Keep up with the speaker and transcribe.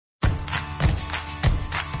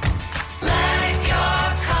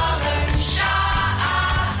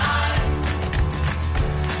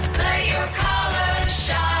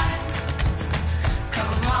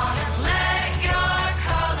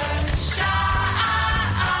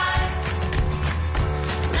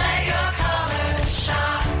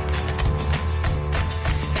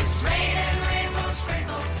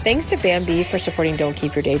Thanks to Bambee for supporting Don't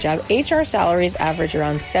Keep Your Day Job. HR salaries average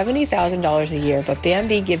around $70,000 a year, but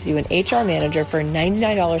Bambee gives you an HR manager for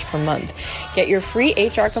 $99 per month. Get your free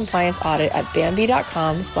HR compliance audit at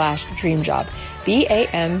Bambee.com/dreamjob.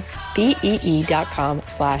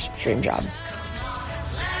 BAMBEE.com/dreamjob.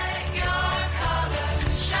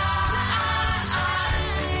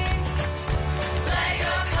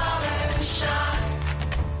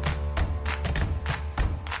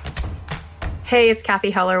 Hey, it's Kathy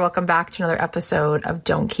Heller. Welcome back to another episode of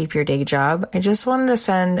Don't Keep Your Day Job. I just wanted to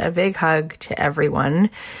send a big hug to everyone.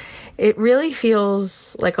 It really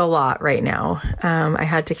feels like a lot right now. I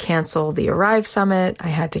had to cancel the Arrive Summit. I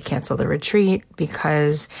had to cancel the retreat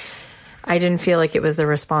because I didn't feel like it was the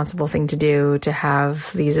responsible thing to do to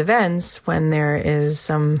have these events when there is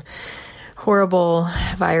some horrible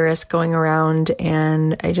virus going around.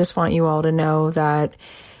 And I just want you all to know that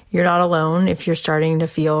you're not alone. If you're starting to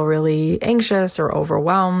feel really anxious or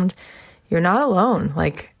overwhelmed, you're not alone.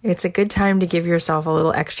 Like, it's a good time to give yourself a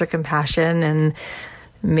little extra compassion and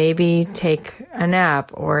maybe take a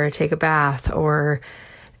nap or take a bath or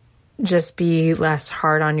just be less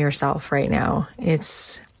hard on yourself right now.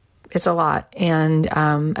 It's a lot. And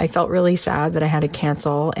I felt really sad that I had to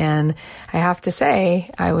cancel. And I have to say,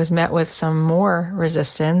 I was met with some more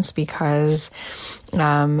resistance because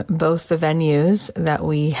both the venues that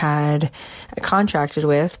we had contracted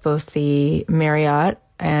with, both the Marriott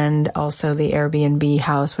and also the Airbnb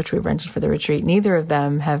house, which we rented for the retreat, neither of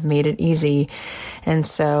them have made it easy. And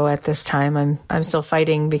so at this time, I'm still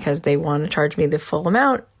fighting because they want to charge me the full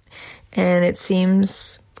amount. And it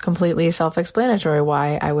seems completely self-explanatory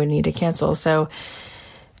why I would need to cancel. So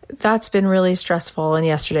that's been really stressful. And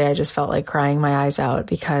yesterday I just felt like crying my eyes out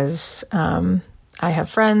because I have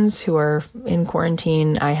friends who are in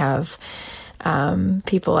quarantine. I have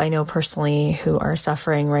people I know personally who are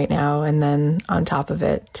suffering right now. And then on top of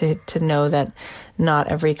it, to know that not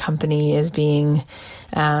every company is being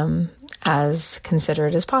as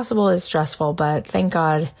considerate as possible is stressful. But thank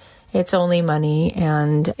God it's only money.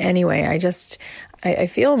 And anyway, I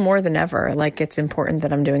feel more than ever like it's important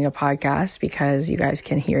that I'm doing a podcast because you guys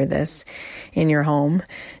can hear this in your home.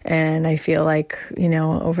 And I feel like,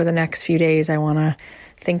 over the next few days, I want to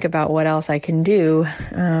think about what else I can do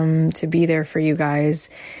to be there for you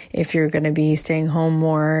guys. If you're going to be staying home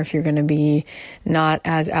more, if you're going to be not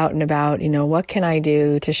as out and about, what can I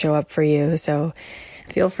do to show up for you? So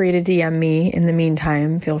feel free to DM me in the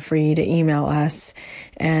meantime. Feel free to email us.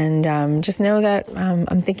 And just know that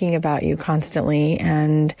I'm thinking about you constantly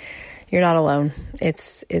and you're not alone.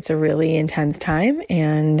 It's a really intense time.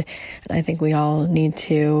 And I think we all need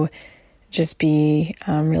to just be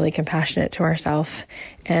really compassionate to ourselves.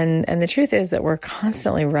 And the truth is that we're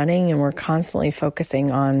constantly running and we're constantly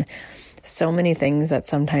focusing on so many things that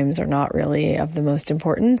sometimes are not really of the most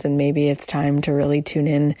importance. And maybe it's time to really tune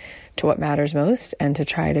in to what matters most and to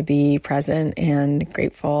try to be present and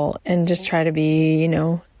grateful and just try to be,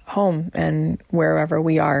 home and wherever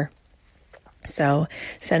we are. So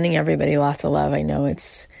sending everybody lots of love. I know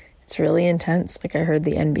it's really intense. Like, I heard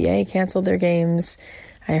the NBA canceled their games.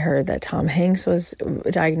 I heard that Tom Hanks was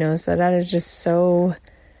diagnosed. That is just so,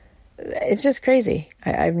 it's just crazy.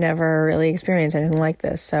 I've never really experienced anything like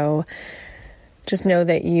this. So just know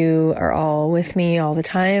that you are all with me all the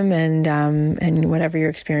time, and whatever you're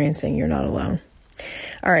experiencing, you're not alone.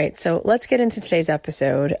 All right, so let's get into today's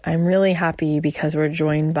episode. I'm really happy because we're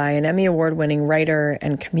joined by an Emmy Award-winning writer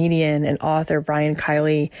and comedian and author, Brian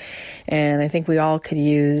Kiley, and I think we all could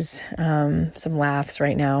use some laughs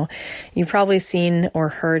right now. You've probably seen or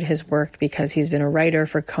heard his work because he's been a writer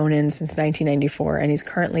for Conan since 1994, and he's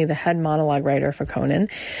currently the head monologue writer for Conan,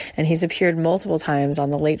 and he's appeared multiple times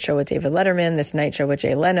on The Late Show with David Letterman, The Tonight Show with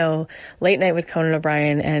Jay Leno, Late Night with Conan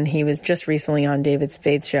O'Brien, and he was just recently on David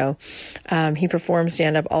Spade's show. He performs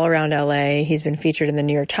stand-up all around LA. He's been featured in the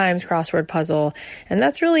New York Times crossword puzzle, and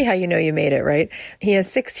that's really how you know you made it, right? He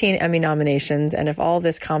has 16 Emmy nominations, and if all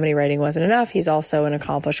this comedy writing wasn't enough, he's also an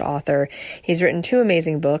accomplished author. He's written 2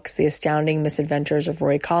 amazing books, The Astounding Misadventures of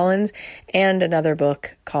Roy Collins, and another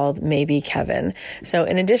book called Maybe Kevin. So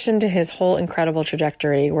in addition to his whole incredible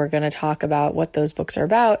trajectory, we're going to talk about what those books are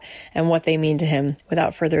about and what they mean to him.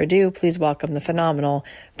 Without further ado, please welcome the phenomenal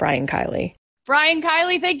Brian Kiley. Brian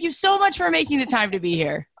Kiley, thank you so much for making the time to be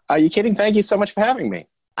here. Are you kidding? Thank you so much for having me.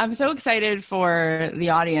 I'm so excited for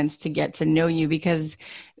the audience to get to know you because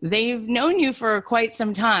they've known you for quite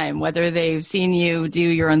some time, whether they've seen you do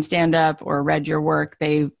your own stand-up or read your work.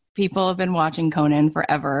 People have been watching Conan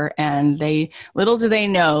forever, and little do they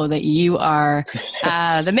know that you are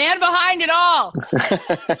the man behind it all.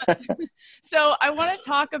 So I want to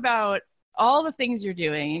talk about all the things you're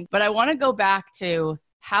doing, but I want to go back to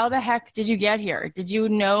how the heck did you get here? Did you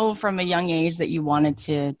know from a young age that you wanted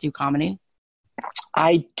to do comedy?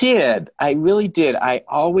 I did. I really did. I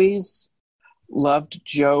always loved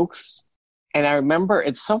jokes. And I remember,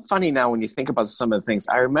 it's so funny now when you think about some of the things.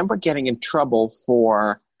 I remember getting in trouble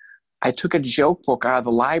I took a joke book out of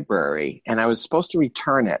the library and I was supposed to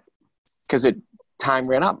return it because time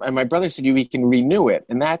ran up. And my brother said, we can renew it.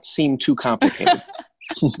 And that seemed too complicated.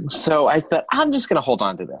 So I thought, I'm just going to hold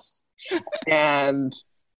on to this. And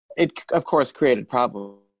it, of course, created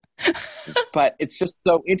problems. But it's just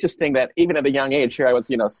so interesting that even at a young age, here I was,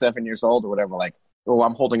 7 years old or whatever, like, oh,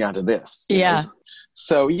 I'm holding on to this. Yeah.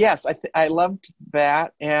 So yes, I loved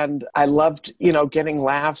that. And I loved, getting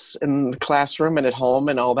laughs in the classroom and at home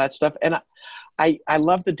and all that stuff. And I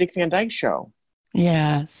loved the Dick Van Dyke Show.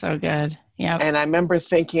 Yeah. So good. Yeah. And I remember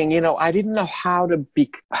thinking, I didn't know how to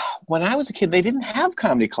when I was a kid, they didn't have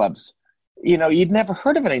comedy clubs. You'd never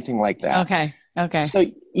heard of anything like that. Okay. So,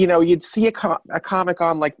 you'd see a comic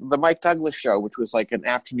on like the Mike Douglas Show, which was like an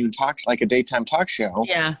afternoon talk, like a daytime talk show.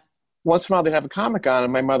 Yeah. Once in a while they'd have a comic on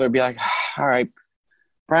and my mother would be like, all right,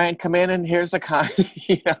 Brian, come in and here's the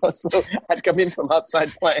comedy. So I'd come in from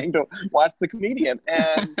outside playing to watch the comedian.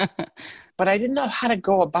 But I didn't know how to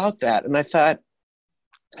go about that. And I thought,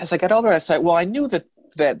 as I got older, I said, well, I knew that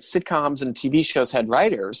sitcoms and TV shows had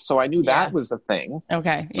writers. So I knew that was the thing.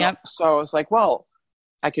 Okay. Yep. So I was like, well,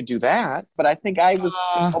 I could do that. But I think I was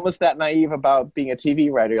almost that naive about being a TV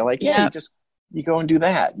writer. You're like, you go and do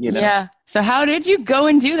that, Yeah. So how did you go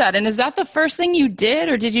and do that? And is that the first thing you did,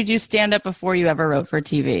 or did you do stand-up before you ever wrote for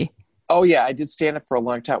TV? Oh, yeah. I did stand-up for a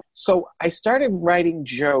long time. So I started writing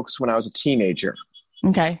jokes when I was a teenager.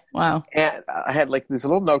 Okay. Wow. And I had like these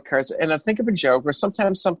little note cards, and I'd think of a joke, or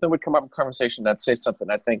sometimes something would come up in conversation that'd say something.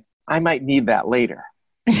 I think I might need that later.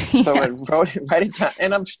 So I write it down.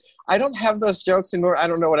 And I don't have those jokes anymore. I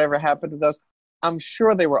don't know whatever happened to those. I'm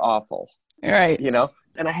sure they were awful. Right.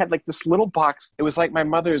 And I had like this little box. It was like my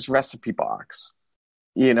mother's recipe box,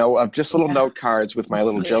 of just little note cards with my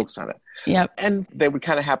little jokes on it. Yep. And they would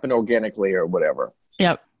kind of happen organically or whatever.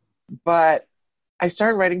 Yep. But I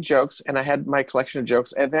started writing jokes and I had my collection of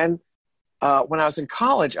jokes. And then when I was in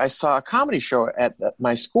college, I saw a comedy show at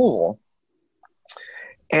my school.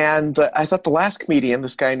 And I thought the last comedian,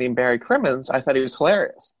 this guy named Barry Crimmins, I thought he was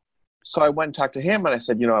hilarious. So I went and talked to him and I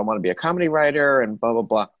said, I want to be a comedy writer and blah, blah,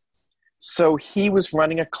 blah. So he was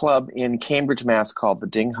running a club in Cambridge, Mass. Called the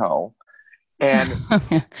Ding Ho. And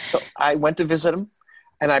so I went to visit him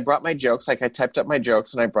and I brought my jokes. Like I typed up my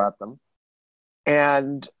jokes and I brought them.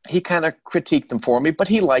 And he kind of critiqued them for me, but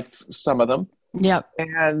he liked some of them. Yep.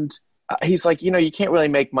 And he's like, you can't really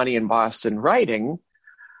make money in Boston writing.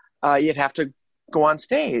 You'd have to go on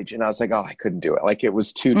stage. And I was like, oh, I couldn't do it. Like it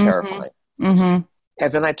was too terrifying. Mm-hmm.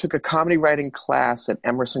 And then I took a comedy writing class at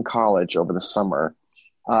Emerson College over the summer.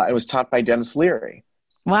 It was taught by Dennis Leary.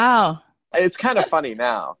 Wow. It's kind of funny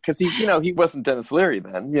now because he wasn't Dennis Leary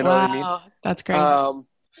then. You know what I mean? That's great.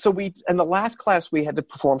 So in the last class we had to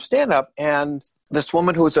perform stand-up, and this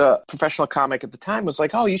woman who was a professional comic at the time was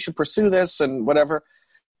like, oh, you should pursue this and whatever.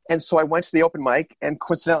 And so I went to the open mic, and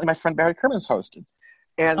coincidentally my friend Barry Crimmins hosted.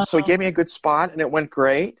 And so he gave me a good spot and it went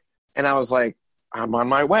great. And I was like, I'm on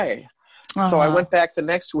my way. So I went back the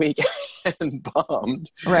next week and bombed.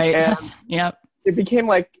 Right. And yep. It became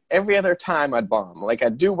like every other time I'd bomb. Like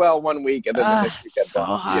I'd do well one week and then the next week I'd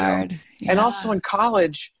bomb. Hard. Yeah. And also in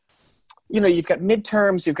college, you've got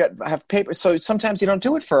midterms, have papers. So sometimes you don't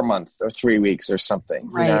do it for a month or 3 weeks or something,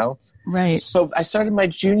 Right. Right. So I started my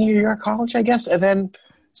junior year of college, I guess. And then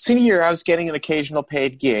senior year, I was getting an occasional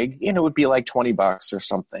paid gig. It would be like $20 or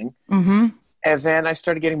something. Mm-hmm. And then I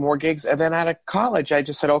started getting more gigs. And then out of college, I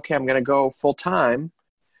just said, okay, I'm going to go full time.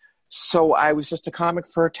 So I was just a comic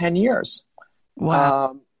for 10 years.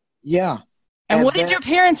 Wow. Yeah. And what did your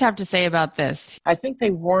parents have to say about this? I think they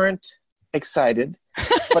weren't excited,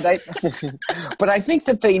 but I think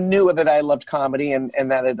that they knew that I loved comedy and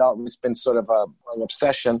that it had always been sort of an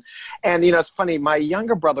obsession. And, it's funny. My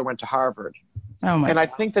younger brother went to Harvard. Oh my! And I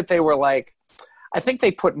think that they were like, I think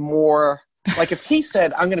they put more, like if he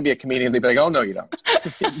said, I'm going to be a comedian, they'd be like, oh, no, you don't.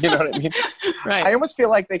 You know what I mean? Right. I almost feel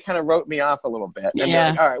like they kind of wrote me off a little bit. And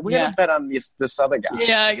they're like, all right, we're going to bet on this other guy.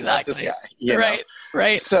 Yeah, exactly. This guy. Right,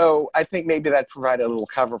 right. So I think maybe that provided a little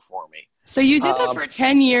cover for me. So you did that for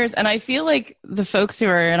 10 years. And I feel like the folks who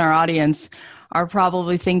are in our audience are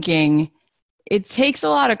probably thinking, it takes a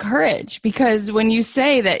lot of courage, because when you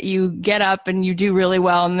say that you get up and you do really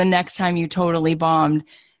well and the next time you totally bombed,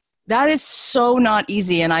 that is so not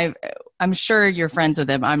easy. And I'm sure you're friends with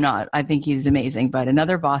him. I'm not. I think he's amazing. But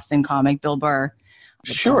another Boston comic, Bill Burr.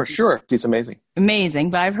 Sure. He's amazing.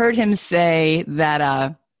 Amazing. But I've heard him say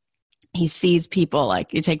that he sees people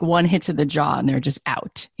like you take one hit to the jaw and they're just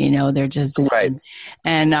out, they're just done. Right.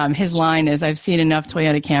 And his line is, I've seen enough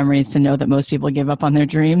Toyota Camrys to know that most people give up on their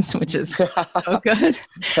dreams, which is so good.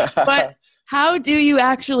 But how do you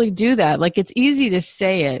actually do that? Like, it's easy to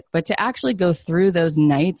say it, but to actually go through those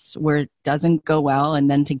nights where it doesn't go well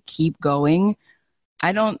and then to keep going,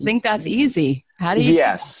 I don't think that's easy. How do you?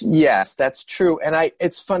 Yes, that's true. And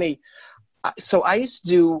it's funny. So I used to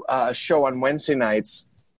do a show on Wednesday nights,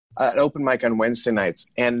 an open mic on Wednesday nights,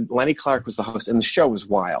 and Lenny Clark was the host, and the show was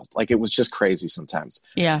wild. Like, it was just crazy sometimes.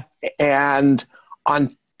 Yeah. And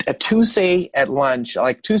on a Tuesday at lunch,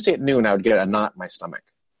 like Tuesday at noon, I would get a knot in my stomach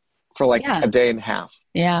for like a day and a half.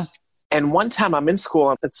 Yeah. And one time I'm in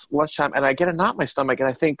school, it's lunchtime, and I get a knot in my stomach, and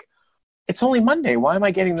I think, it's only Monday. Why am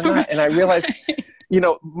I getting the knot? And I realized,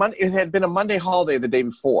 it had been a Monday holiday the day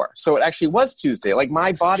before. So it actually was Tuesday. Like,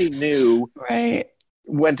 my body knew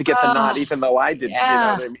when to get the knot, even though I didn't. Yeah. You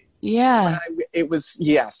know what I mean? Yeah. It was,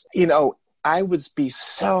 yes. I would be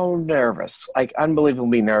so nervous, like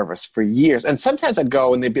unbelievably nervous for years. And sometimes I'd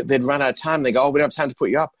go and they'd run out of time. They go, we don't have time to put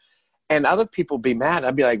you up. And other people would be mad.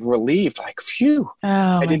 I'd be like relieved, like, phew. Oh,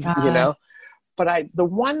 I didn't, God. But the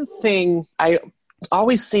one thing I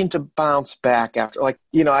always seemed to bounce back after, like,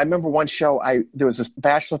 I remember one show, there was this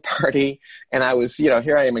bachelor party, and I was,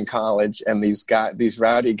 here I am in college, and these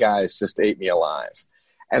rowdy guys just ate me alive.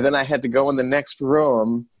 And then I had to go in the next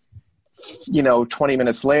room, 20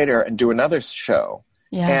 minutes later and do another show.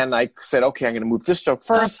 Yeah. And I said, okay, I'm going to move this joke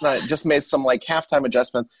first. And I just made some like halftime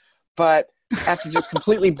adjustments. But after just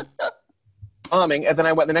completely bombing, and then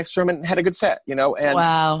I went in the next room and had a good set, And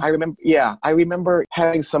wow. I remember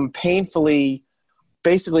having some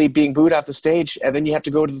basically being booed off the stage, and then you have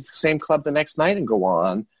to go to the same club the next night and go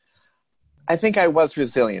on. I think I was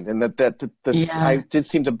resilient, and I did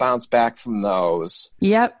seem to bounce back from those.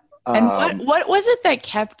 Yep. And what was it that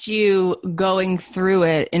kept you going through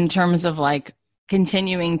it in terms of like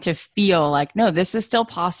continuing to feel like, no, this is still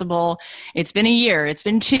possible. It's been a year, it's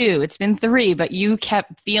been 2, it's been 3, but you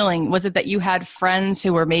kept feeling, was it that you had friends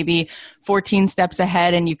who were maybe 14 steps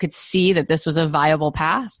ahead and you could see that this was a viable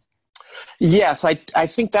path? Yes, I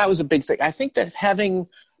think that was a big thing. I think that having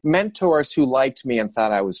mentors who liked me and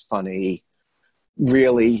thought I was funny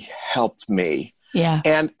really helped me. Yeah.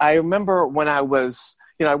 And I remember when I was,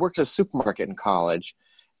 I worked at a supermarket in college,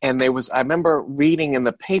 and I remember reading in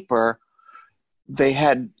the paper, they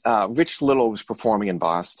had Rich Little was performing in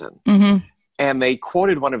Boston. Mm-hmm. And they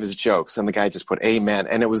quoted one of his jokes, and the guy just put amen.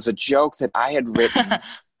 And it was a joke that I had written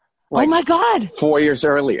oh my God, 4 years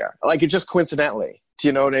earlier. Like, it just coincidentally. Do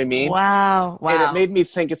you know what I mean? Wow. And it made me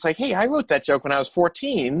think, it's like, hey, I wrote that joke when I was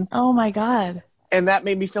 14. Oh my God. And that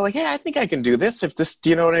made me feel like, hey, I think I can do this. Do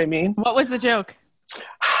you know what I mean? What was the joke?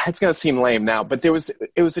 It's going to seem lame now, but it was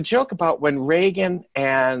a joke about when Reagan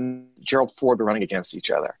and Gerald Ford were running against each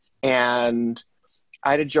other. And I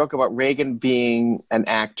had a joke about Reagan being an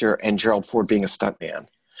actor and Gerald Ford being a stuntman,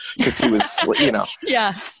 because he was,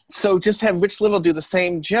 Yeah. So just have Rich Little do the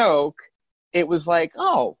same joke. It was like,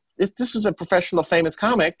 oh, this is a professional, famous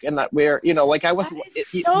comic, and not where, like, I wasn't.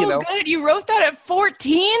 Good. You wrote that at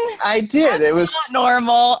 14? I did. That's it was not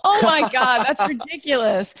normal. Oh my God, that's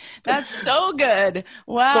ridiculous. That's so good.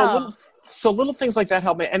 Wow. So little things like that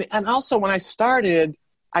helped me, and also when I started,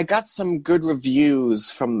 I got some good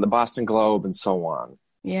reviews from the Boston Globe and so on.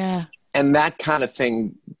 Yeah. And that kind of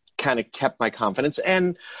thing kind of kept my confidence.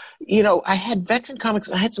 And I had veteran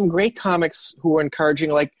comics. I had some great comics who were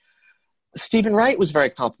encouraging, like Stephen Wright was very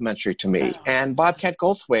complimentary to me, and Bobcat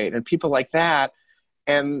Goldthwait and people like that.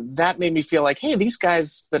 And that made me feel like, hey, these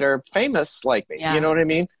guys that are famous like me. Yeah. You know what I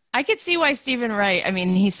mean? I could see why Stephen Wright,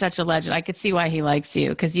 he's such a legend. I could see why he likes you,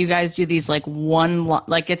 because you guys do these like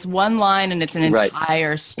it's one line and it's an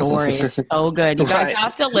entire story. It's so good. You guys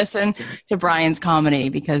have to listen to Brian's comedy,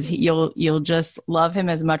 because you'll just love him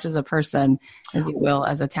as much as a person as you will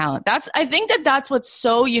as a talent. I think that's what's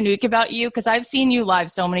so unique about you, because I've seen you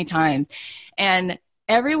live so many times, and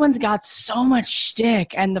everyone's got so much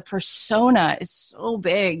shtick, and the persona is so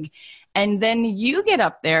big. And then you get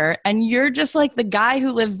up there and you're just like the guy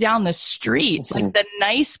who lives down the street, like the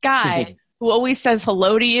nice guy who always says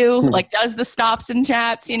hello to you, like does the stops and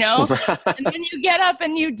chats, And then you get up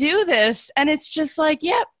and you do this, and it's just like,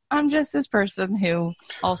 yep, I'm just this person who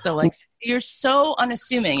also likes, you're so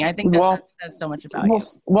unassuming. I think that says so much about you.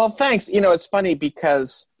 Well, thanks. It's funny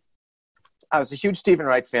because I was a huge Stephen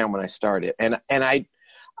Wright fan when I started, and I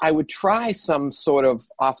would try some sort of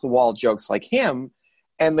off the wall jokes like him,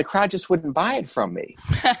 and the crowd just wouldn't buy it from me.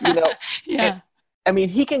 Yeah. And,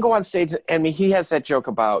 he can go on stage. He has that joke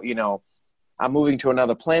about, I'm moving to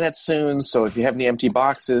another planet soon. So if you have any empty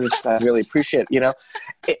boxes, I'd really appreciate it. You know,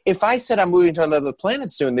 if I said I'm moving to another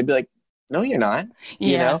planet soon, they'd be like, no, you're not,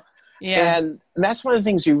 you know? Yeah. And that's one of the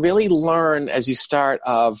things you really learn as you start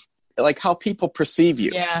of like how people perceive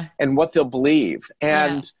you and what they'll believe.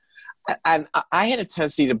 And I had a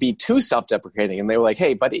tendency to be too self-deprecating, and they were like,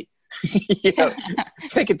 hey, buddy, you know,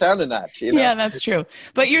 take it down a notch. You know? Yeah, that's true.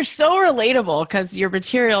 But you're so relatable because your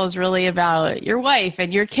material is really about your wife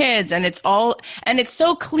and your kids, and it's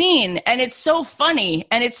so clean and it's so funny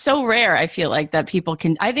and it's so rare. I feel like that people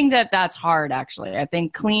can, I think that's hard actually. I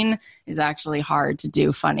think clean is actually hard to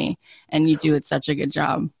do funny, and you do it such a good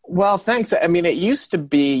job. Well, thanks. I mean, you used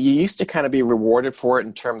to kind of be rewarded for it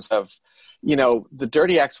in terms of, you know, the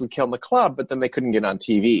dirty acts would kill in the club, but then they couldn't get on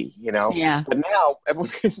TV, you know? Yeah. But now everyone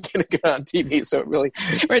can get on TV, so it really...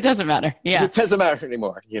 Or it doesn't matter. Yeah. It doesn't matter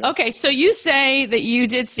anymore. You know? Okay, so you say that you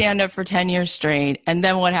did stand-up for 10 years straight, and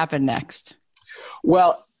then what happened next?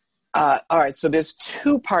 Well, all right, so there's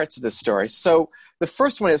two parts of this story. So the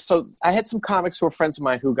first one is, so I had some comics who were friends of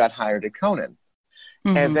mine who got hired at Conan.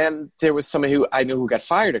 Mm-hmm. And then there was somebody who I knew who got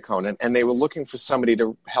fired at Conan, and they were looking for somebody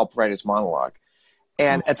to help write his monologue.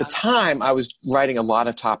 And at the time, I was writing a lot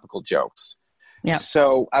of topical jokes. Yeah.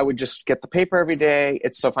 So I would just get the paper every day.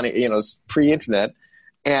 It's so funny, you know, it's pre-internet.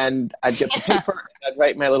 And I'd get the paper, and I'd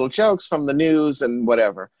write my little jokes from the news and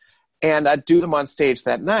whatever. And I'd do them on stage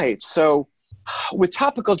that night. So with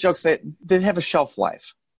topical jokes, they have a shelf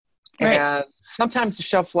life. Right. And sometimes the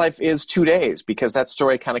shelf life is 2 days because that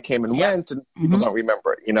story kind of came and went and people don't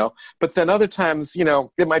remember it, you know. But then other times, you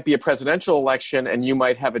know, it might be a presidential election and you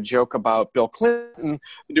might have a joke about Bill Clinton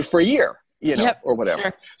for a year, you know, or whatever.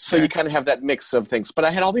 Sure. So you kind of have that mix of things. But I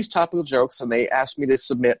had all these topical jokes and they asked me to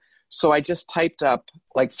submit. So I just typed up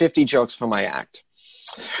like 50 jokes for my act.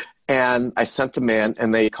 And I sent them in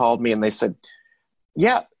and they called me and they said,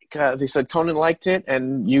 they said Conan liked it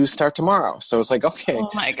and you start tomorrow. So it's like, okay. Oh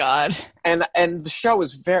my God. And the show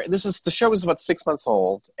was the show was about 6 months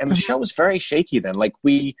old and the show was very shaky then. Like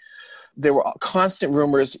there were constant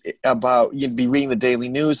rumors about, you'd be reading the Daily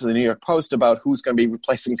News and the New York Post about who's going to be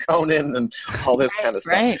replacing Conan and all this kind of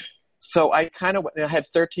stuff. Right. So I had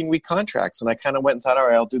 13-week contracts and I kind of went and thought, all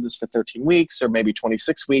right, I'll do this for 13 weeks or maybe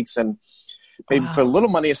 26 weeks and maybe put a little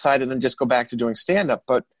money aside and then just go back to doing stand-up.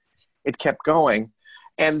 But it kept going.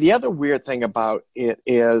 And the other weird thing about it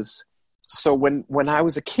is, so when I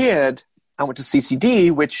was a kid, I went to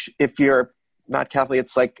CCD, which if you're not Catholic,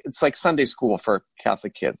 it's like Sunday school for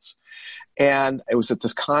Catholic kids. And it was at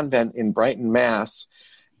this convent in Brighton, Mass,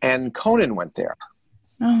 and Conan went there.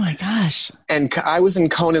 Oh my gosh. And I was in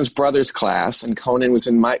Conan's brother's class, and Conan was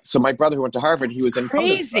in my brother who went to Harvard, he was in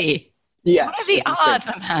Conan's class. Crazy. Yes. What are the odds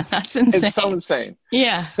of that? That's insane. It's so insane.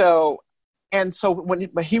 Yeah. So when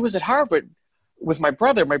he was at Harvard, with my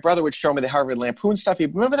brother would show me the Harvard Lampoon stuff.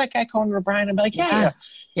 He'd remember that guy Conan O'Brien? I'd be like, yeah.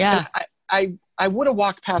 I would have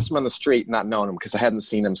walked past him on the street, not known him because I hadn't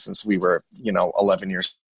seen him since we were, 11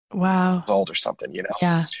 years old or something,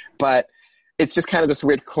 Yeah. But it's just kind of this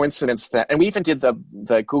weird coincidence and we even did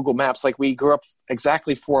the Google Maps. Like we grew up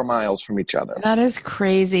exactly 4 miles from each other. That is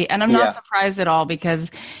crazy. And I'm not surprised at all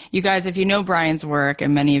because you guys, if you know Brian's work,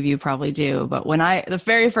 and many of you probably do, but the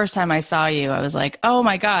very first time I saw you, I was like, oh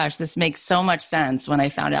my gosh, this makes so much sense when I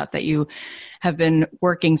found out that you have been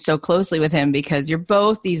working so closely with him because you're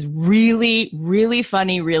both these really, really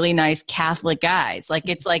funny, really nice Catholic guys.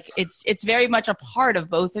 It's very much a part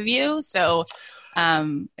of both of you. So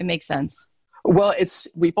it makes sense. Well,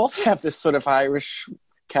 we both have this sort of Irish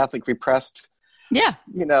Catholic repressed,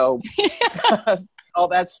 all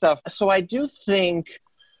that stuff. So I do think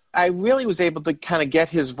I really was able to kind of get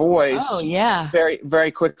his voice very,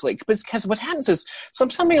 very quickly. Because what happens is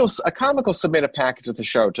a comic will submit a package of the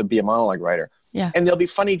show to be a monologue writer. Yeah. And there'll be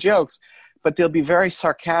funny jokes, but they'll be very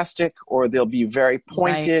sarcastic or they'll be very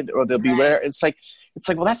pointed or they'll be rare. It's like,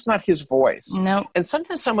 well, that's not his voice. No. And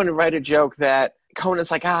sometimes someone will write a joke that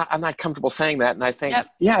Conan's like, I'm not comfortable saying that. And I think,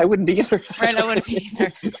 I wouldn't be either. Right, I wouldn't be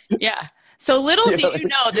either. Yeah. So little do you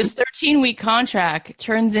know, this 13-week contract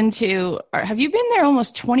turns into, have you been there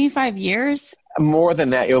almost 25 years? More than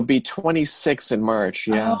that. It'll be 26 in March.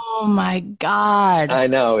 Yeah. Oh my God. I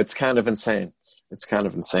know. It's kind of insane.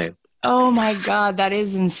 Oh my God, that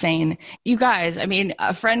is insane. You guys, I mean,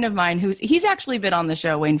 a friend of mine he's actually been on the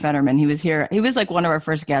show, Wayne Fetterman. He was here. He was like one of our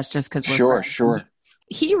first guests just because we're Sure.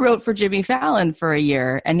 He wrote for Jimmy Fallon for a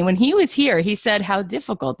year. And when he was here, he said how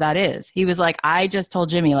difficult that is. He was like, I just told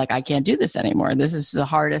Jimmy, I can't do this anymore. This is the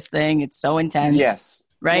hardest thing. It's so intense. Yes.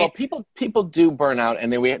 right? Well, people do burn out,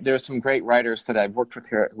 and there's some great writers that I've worked with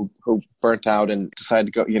here who burnt out and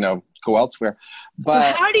decided to go elsewhere.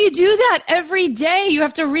 But so how do you do that every day? You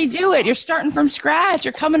have to redo it. You're starting from scratch.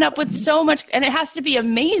 You're coming up with so much, and it has to be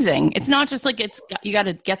amazing. It's not just like you got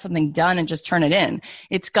to get something done and just turn it in.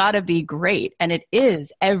 It's got to be great, and it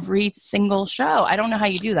is every single show. I don't know how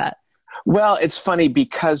you do that. Well, it's funny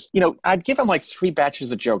because I'd give them like 3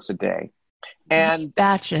 batches of jokes a day. And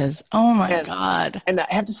batches. Oh my God. And I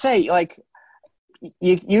have to say, like,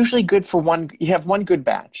 you're usually good for one. You have one good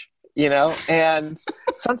batch, and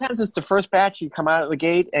sometimes it's the first batch. You come out of the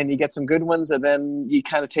gate and you get some good ones, and then you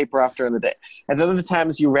kind of taper off during the day. And then other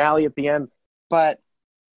times you rally at the end, but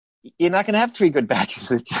you're not going to have 3 good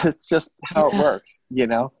batches. It's just how it works,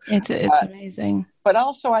 It's amazing. But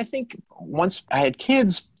also, I think once I had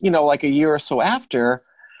kids, like a year or so after,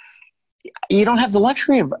 you don't have the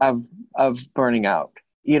luxury of burning out.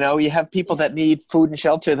 You have people that need food and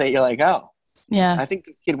shelter that you're like, oh, yeah, I think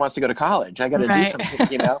this kid wants to go to college. I got to do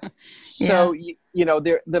something, So,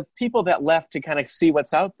 the people that left to kind of see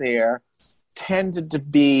what's out there tended to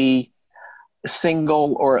be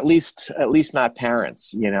single or at least not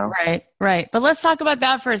parents, Right. But let's talk about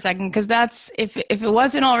that for a second, because that's, if it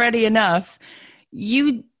wasn't already enough,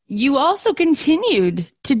 you also continued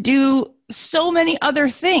to do so many other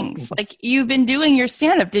things. Like, you've been doing your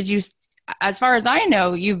stand-up. Did you, as far as I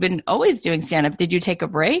know, you've been always doing stand-up. Did you take a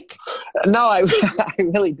break? No, I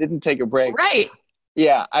really didn't take a break. Right.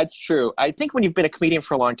 Yeah, that's true. I think when you've been a comedian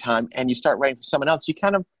for a long time and you start writing for someone else, you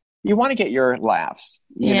want to get your laughs,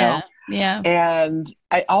 you know? Yeah. And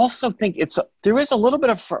I also think there is a little bit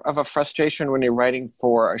of a frustration when you're writing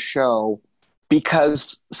for a show,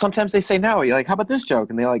 because sometimes they say no. You're like, how about this joke?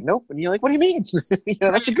 And they're like, nope. And you're like, what do you mean?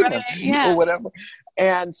 That's a good one. Yeah. Or whatever.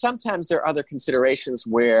 And sometimes there are other considerations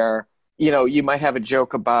where, you might have a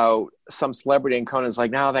joke about some celebrity and Conan's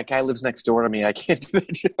like, no, that guy lives next door to me. I can't do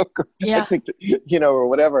that joke. Yeah. Or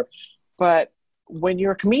whatever. But when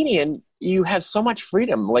you're a comedian, you have so much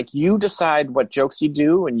freedom. Like, you decide what jokes you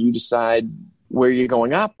do, and you decide where you're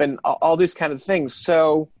going up, and all these kind of things.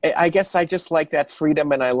 So I guess I just like that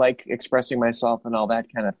freedom, and I like expressing myself and all that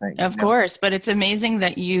kind of thing. Of course. But it's amazing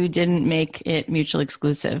that you didn't make it mutually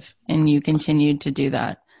exclusive and you continued to do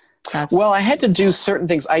that. Well, I had to do certain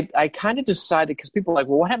things. I kind of decided, because people are like,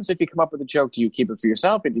 well, what happens if you come up with a joke? Do you keep it for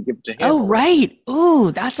yourself, or do you give it to him? Oh, right.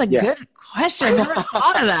 Ooh, that's a good question. I never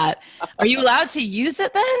thought of that. Are you allowed to use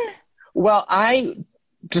it then? Well, I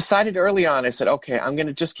decided early on, I said, okay, I'm going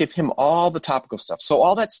to just give him all the topical stuff. So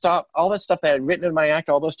all that stuff that I had written in my act,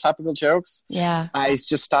 all those topical jokes, I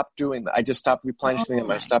just stopped doing that. I just stopped replenishing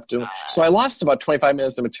them. I stopped doing. So I lost about 25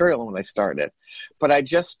 minutes of material when I started. But I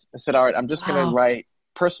said, all right, I'm just going to write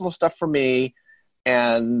personal stuff for me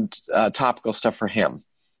and topical stuff for him.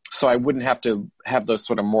 So I wouldn't have to have those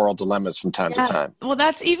sort of moral dilemmas from time to time. Well,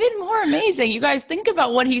 that's even more amazing. You guys, think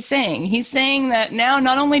about what he's saying. He's saying that now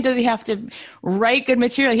not only does he have to write good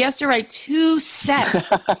material, he has to write 2 sets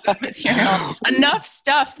of good material. Enough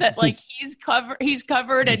stuff that like he's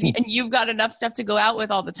covered and you've got enough stuff to go out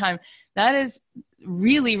with all the time. That is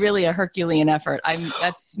really, really a Herculean effort.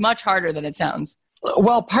 That's much harder than it sounds.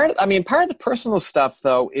 Well, part of the personal stuff,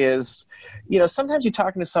 though, is, sometimes you're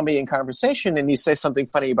talking to somebody in conversation and you say something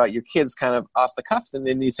funny about your kids kind of off the cuff, and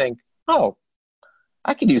then you think, oh,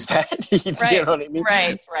 I could use that. Right. You know what I mean?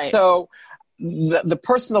 Right. So the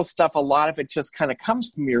personal stuff, a lot of it just kind of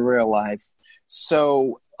comes from your real life.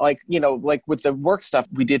 So, like with the work stuff,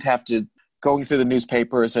 we did have to going through the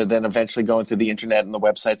newspapers and then eventually going through the internet and the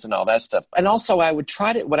websites and all that stuff. And also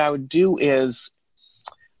what I would do is,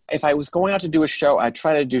 if I was going out to do a show, I'd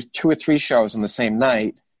try to do 2 or 3 shows on the same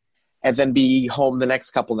night and then be home the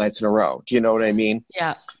next couple nights in a row. Do you know what I mean?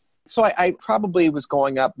 Yeah. So I probably was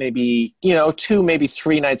going up maybe, 2, maybe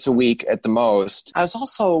 3 nights a week at the most. I was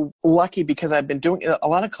also lucky because I've been doing a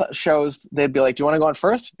lot of shows. They'd be like, do you want to go on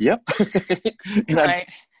first? Yep. And right.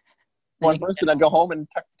 One person, I'd go home and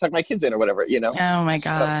tuck my kids in or whatever, Oh my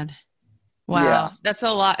God. So, wow. Yeah. That's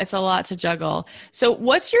a lot. It's a lot to juggle. So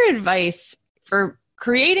what's your advice for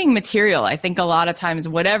creating material? I think a lot of times,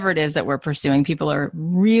 whatever it is that we're pursuing, people are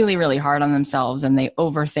really, really hard on themselves and they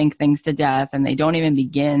overthink things to death and they don't even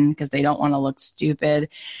begin because they don't want to look stupid.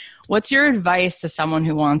 What's your advice to someone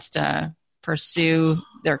who wants to pursue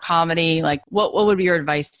their comedy? Like, what would your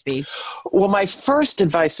advice be? Well, my first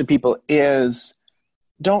advice to people is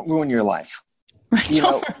don't ruin your life.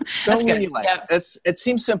 Don't ruin your life. Yeah. It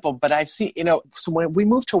seems simple, but I've seen, so when we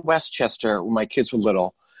moved to Westchester when my kids were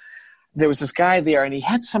little, there was this guy there, and he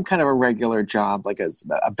had some kind of a regular job, like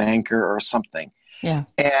a banker or something. Yeah.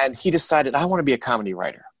 And he decided, I want to be a comedy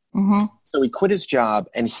writer. Mm-hmm. So he quit his job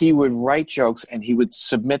and he would write jokes and he would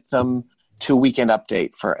submit them to Weekend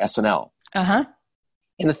Update for SNL. Uh-huh.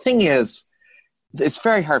 And the thing is, it's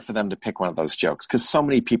very hard for them to pick one of those jokes because so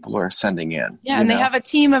many people are sending in. Yeah, and they have a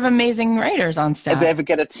team of amazing writers on staff. And they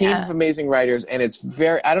get a team of amazing writers, and it's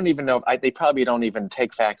very, I don't even know, they probably don't even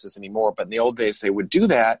take faxes anymore, but in the old days they would do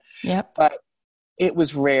that. Yep. But it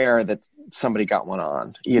was rare that somebody got one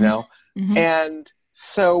on, Mm-hmm. And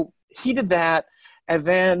so he did that, and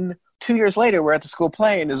then 2 years later, we're at the school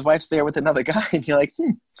play, and his wife's there with another guy, and you're like,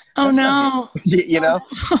 oh no.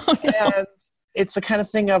 Oh, no. And it's the kind of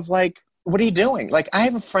thing of like, what are you doing? Like, I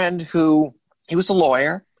have a friend who, he was a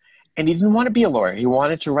lawyer, and he didn't want to be a lawyer. He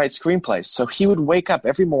wanted to write screenplays. So he would wake up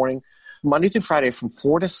every morning, Monday through Friday, from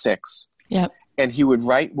 4 to 6. Yep. And he would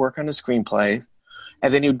work on a screenplay,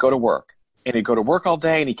 and then he would go to work. And he'd go to work all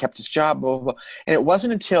day, and he kept his job, blah, blah, blah. And it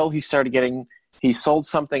wasn't until he started he sold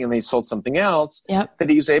something and then he sold something else that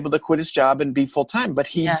he was able to quit his job and be full-time. But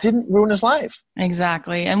he didn't ruin his life.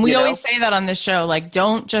 Exactly. And we always say that on this show, like,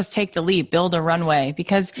 don't just take the leap, build a runway,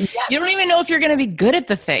 because you don't even know if you're going to be good at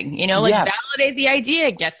the thing, validate the idea,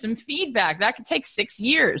 get some feedback. That could take 6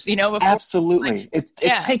 years, before, Absolutely. It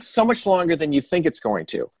takes so much longer than you think it's going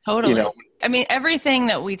to. Totally. I mean, everything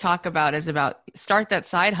that we talk about is about start that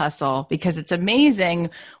side hustle, because it's amazing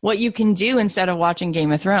what you can do instead of watching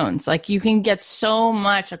Game of Thrones. Like, you can get so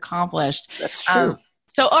much accomplished. That's true.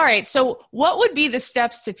 So, all right. So what would be the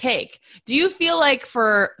steps to take? Do you feel like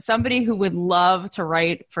for somebody who would love to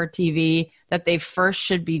write for TV that they first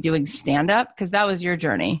should be doing stand-up? Because that was your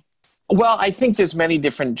journey. Well, I think there's many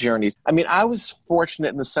different journeys. I mean, I was fortunate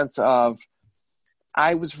in the sense of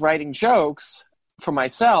I was writing jokes for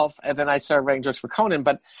myself, and then I started writing jokes for Conan.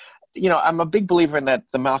 But, I'm a big believer in that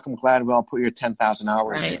the Malcolm Gladwell, put your 10,000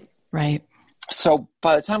 hours in. Right. So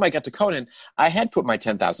by the time I got to Conan, I had put my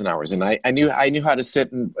 10,000 hours in. I knew how to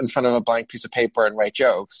sit in front of a blank piece of paper and write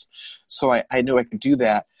jokes. So I knew I could do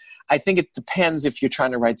that. I think it depends if you're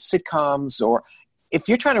trying to write sitcoms, or if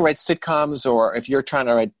you're trying to write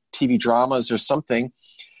TV dramas or something.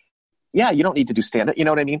 Yeah, you don't need to do stand-up. You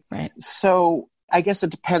know what I mean? Right. So I guess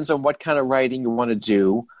it depends on what kind of writing you want to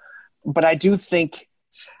do. But I do think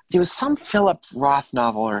there was some Philip Roth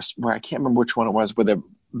novel where I can't remember which one it was, where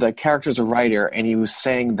the character's a writer, and he was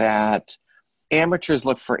saying that amateurs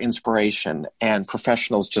look for inspiration and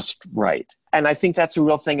professionals just write. And I think that's a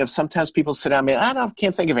real thing of sometimes people sit down and I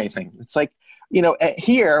can't think of anything. It's like,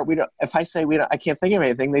 here, if I say I can't think of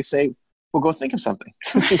anything, they say, well, go think of something.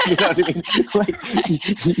 You know what I mean?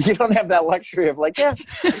 Like, you don't have that luxury of like, yeah.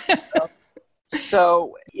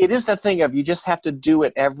 So it is that thing of you just have to do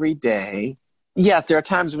it every day. Yeah, there are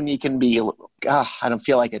times when you can be, I don't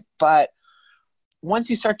feel like it. But once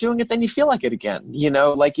you start doing it, then you feel like it again.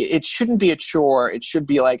 Like it shouldn't be a chore. It should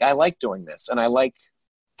be like, I like doing this, and I like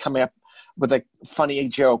coming up with a funny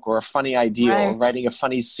joke or a funny idea, or writing a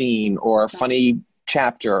funny scene or a funny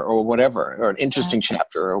chapter or whatever, or an interesting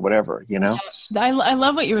chapter or whatever, I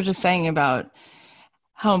love what you were just saying about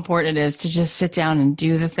how important it is to just sit down and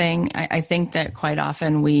do the thing. I think that quite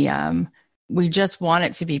often we just want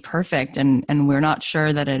it to be perfect, and we're not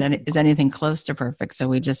sure that it is anything close to perfect. So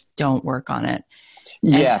we just don't work on it.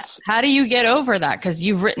 Yes. And how do you get over that? Because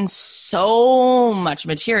you've written so much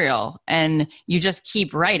material and you just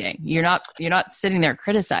keep writing. You're not sitting there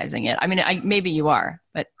criticizing it. I mean, maybe you are,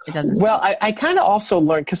 but it doesn't. Well, I kind of also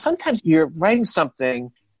learned, because sometimes you're writing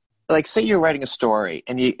something, like say you're writing a story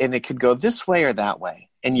and it could go this way or that way.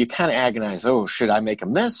 And you kind of agonize, should I make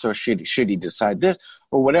him this, or should he decide this,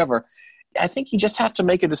 or whatever. I think you just have to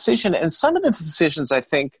make a decision. And some of the decisions, I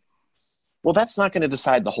think, well, that's not going to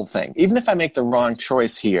decide the whole thing. Even if I make the wrong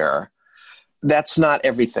choice here, that's not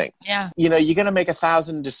everything. Yeah. You're going to make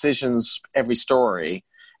 1,000 decisions every story.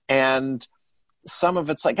 And some of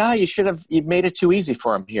it's like, you made it too easy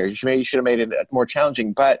for him here. You should have made it more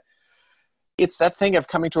challenging. But it's that thing of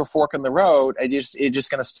coming to a fork in the road. You're just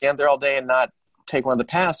going to stand there all day and not take one of the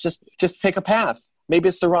paths. Just pick a path. Maybe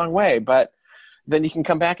it's the wrong way, but then you can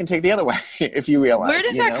come back and take the other way if you realize. Where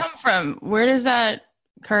does that come from? Where does that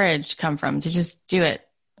courage come from to just do it?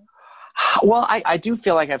 Well, I do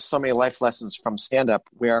feel like I have so many life lessons from stand-up,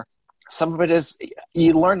 where some of it is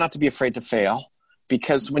you learn not to be afraid to fail,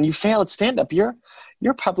 because when you fail at stand-up, you're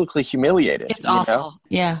publicly humiliated. It's awful.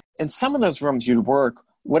 Yeah. In some of those rooms you'd work,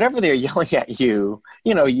 whatever they're yelling at you,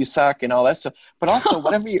 you suck and all that stuff. But also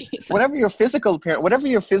whatever your physical appearance, whatever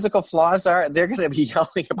your physical flaws are, they're going to be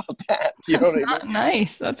yelling about that. You know what I mean?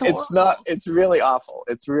 Nice. That's horrible. It's really awful.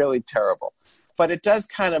 It's really terrible. But it does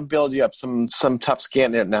kind of build you up some tough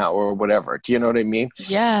skin now or whatever. Do you know what I mean?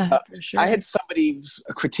 Yeah, for sure. I had somebody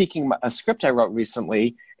critiquing a script I wrote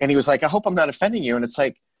recently, and he was like, I hope I'm not offending you. And it's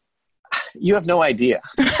like, you have no idea.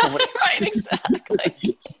 Right,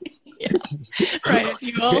 exactly. Yeah. Right. If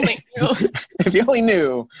you only knew. If you only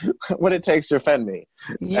knew what it takes to offend me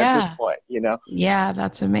at this point, Yeah,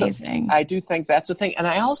 that's amazing. I do think that's a thing. And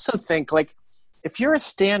I also think, like, if you're a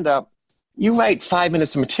stand-up, you write 5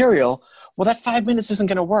 minutes of material, well, that 5 minutes isn't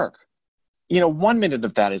going to work. 1 minute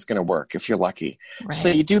of that is going to work if you're lucky. Right. So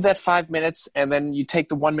you do that 5 minutes, and then you take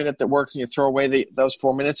the 1 minute that works and you throw away those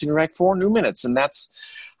 4 minutes and you write 4 new minutes. And that's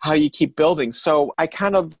how you keep building. So I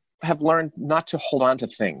kind of have learned not to hold on to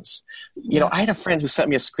things. I had a friend who sent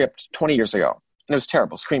me a script 20 years ago, and it was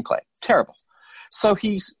terrible, screenplay, terrible. So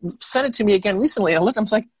he sent it to me again recently, and I looked, I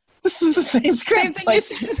was like, this is the same script.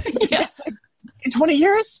 In 20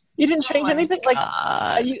 years? You didn't change anything?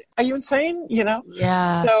 God. Like, are you insane?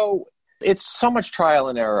 Yeah. So it's so much trial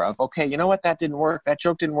and error of, okay, you know what? That didn't work. That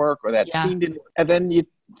joke didn't work, or that scene didn't work. And then you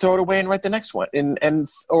throw it away and write the next one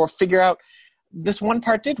or figure out this one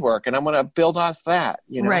part did work and I'm going to build off that,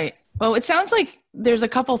 Right. Well, it sounds like there's a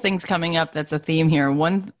couple things coming up that's a theme here.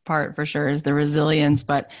 One part for sure is the resilience,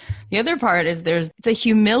 but the other part is it's a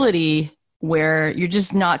humility where you're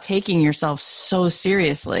just not taking yourself so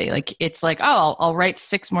seriously. Like, it's like, oh, I'll write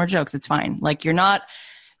 6 more jokes. It's fine. Like,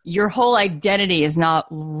 your whole identity is not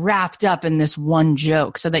wrapped up in this one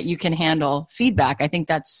joke so that you can handle feedback. I think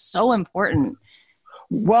that's so important.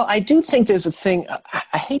 Well, I do think there's a thing,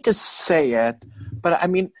 I hate to say it, but I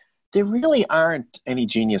mean, there really aren't any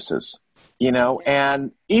geniuses,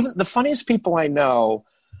 and even the funniest people I know,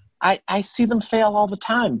 I see them fail all the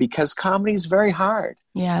time because comedy is very hard.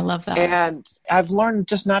 Yeah, I love that. And I've learned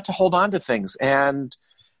just not to hold on to things, and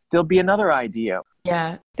there'll be another idea.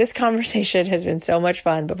 Yeah. This conversation has been so much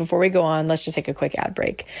fun, but before we go on, let's just take a quick ad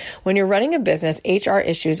break. When you're running a business, HR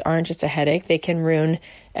issues aren't just a headache, they can ruin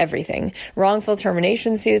everything. Wrongful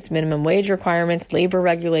termination suits, minimum wage requirements, labor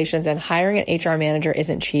regulations, and hiring an HR manager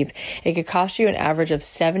isn't cheap. It could cost you an average of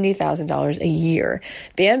 $70,000 a year.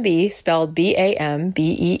 Bambee, spelled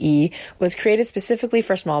BAMBEE, was created specifically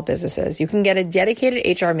for small businesses. You can get a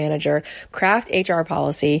dedicated HR manager, craft HR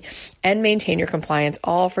policy, and maintain your compliance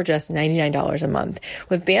all for just $99 a month.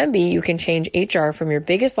 With Bambee, you can change HR from your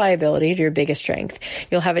biggest liability to your biggest strength.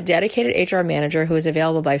 You'll have a dedicated HR manager who is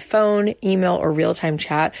available by phone, email, or real-time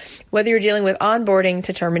chat. Whether you're dealing with onboarding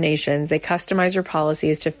to terminations, they customize your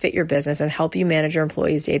policies to fit your business and help you manage your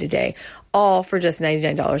employees day to day, all for just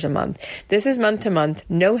 $99 a month. This is month to month,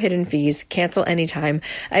 no hidden fees, cancel anytime.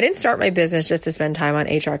 I didn't start my business just to spend time on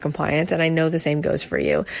HR compliance, and I know the same goes for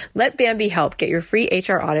you. Let Bambee help get your free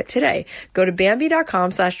HR audit today. Go to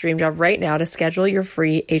Bambee.com/dreamjob right now to schedule your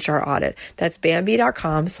free HR audit. That's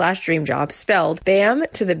Bambee.com/dreamjob, spelled BAM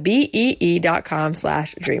to the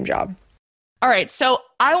BEE.com/dreamjob. All right. So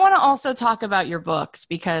I want to also talk about your books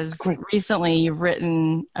because recently you've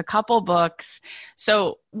written a couple books.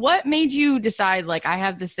 So what made you decide, like, I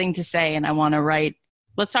have this thing to say and I want to write?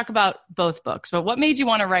 Let's talk about both books. But what made you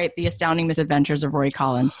want to write The Astounding Misadventures of Rory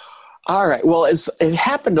Collins? All right. Well, it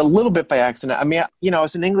happened a little bit by accident. I mean, I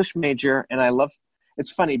was an English major, and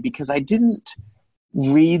it's funny because I didn't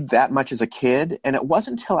read that much as a kid. And it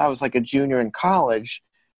wasn't until I was like a junior in college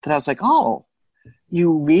that I was like, oh,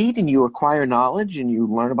 you read and you acquire knowledge and you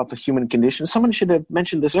learn about the human condition. Someone should have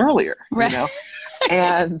mentioned this earlier, right.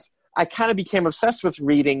 And I kind of became obsessed with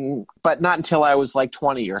reading, but not until I was like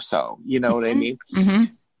 20 or so, you know what I mean? Mm-hmm.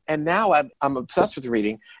 And now I'm obsessed with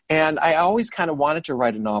reading, and I always kind of wanted to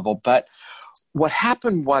write a novel, but what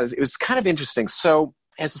happened was, it was kind of interesting. So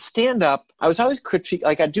as a stand-up, I was always critiqued,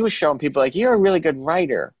 like I'd do a show and people were like, you're a really good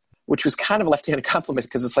writer, which was kind of a left-handed compliment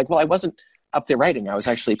because it's like, well, I wasn't up there writing. I was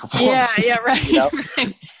actually performing. Yeah, right.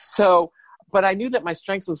 Right. So, but I knew that my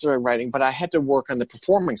strength was writing, but I had to work on the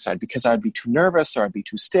performing side because I'd be too nervous or I'd be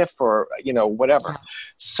too stiff or, whatever. Yeah.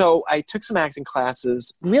 So I took some acting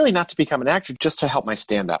classes, really not to become an actor, just to help my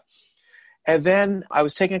stand-up. And then I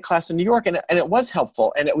was taking a class in New York, and it was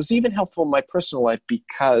helpful. And it was even helpful in my personal life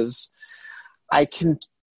because I can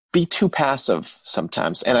be too passive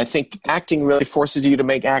sometimes. And I think acting really forces you to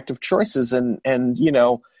make active choices and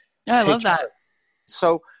I love that.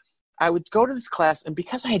 So I would go to this class, and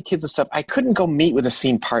because I had kids and stuff, I couldn't go meet with a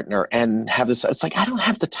scene partner and have this. It's like, I don't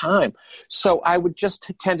have the time. So I would just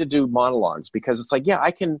tend to do monologues because it's like,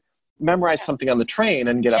 I can memorize something on the train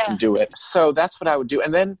and get up and do it. So that's what I would do.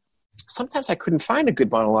 And then sometimes I couldn't find a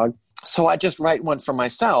good monologue. So I just write one for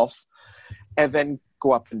myself and then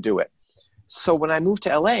go up and do it. So when I moved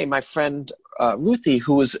to LA, my friend Ruthie,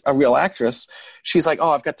 who was a real actress, she's like, oh,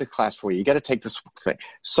 I've got the class for you. You got to take this thing.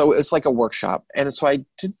 So it's like a workshop. And so I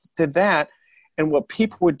did that. And what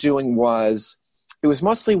people were doing was, it was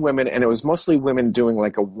mostly women, and it was mostly women doing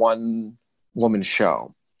like a one-woman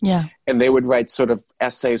show. Yeah. And they would write sort of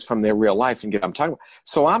essays from their real life and get what I'm talking about.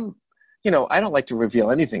 So I'm, I don't like to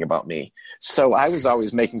reveal anything about me. So I was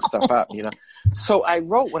always making stuff up, So I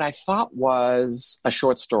wrote what I thought was a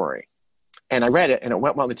short story. And I read it, and it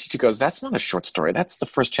went well. And the teacher goes, "That's not a short story. That's the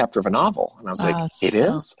first chapter of a novel." And I was like, "It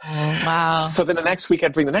is?" Cool. Wow. So then the next week,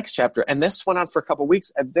 I'd bring the next chapter. And this went on for a couple of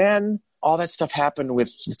weeks. And then all that stuff happened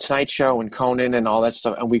with The Tonight Show and Conan and all that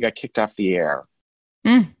stuff. And we got kicked off the air.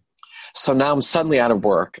 So now I'm suddenly out of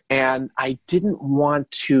work. And I didn't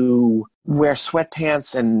want to wear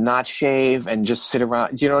sweatpants and not shave and just sit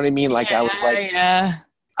around. Do you know what I mean? Like, I was like,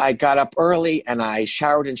 I got up early and I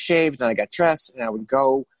showered and shaved and I got dressed and I would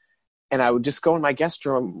go. And I would just go in my guest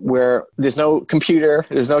room where there's no computer,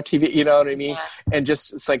 there's no TV, you know what I mean? Yeah. And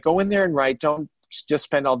it's like, go in there and write. Don't just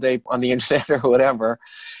spend all day on the internet or whatever.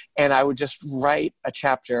 And I would just write a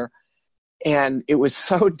chapter. And it was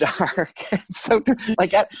so dark. Dark.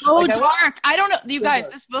 I don't know. You guys,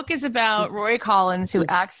 this book is about Roy Collins, who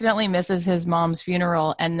accidentally misses his mom's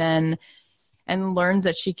funeral and learns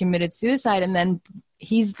that she committed suicide. And then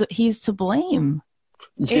he's to blame.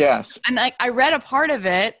 Yes. And I read a part of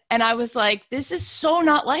it and I was like, this is so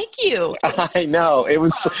not like you. I know. It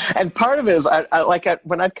was, and part of it is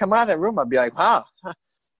when I'd come out of that room, I'd be like, wow,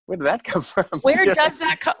 where did that come from? Where does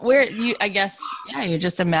that come? Where you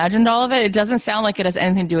just imagined all of it. It doesn't sound like it has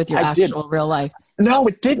anything to do with your actual real life. No,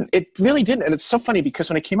 it didn't. It really didn't. And it's so funny because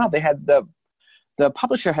when it came out, they had the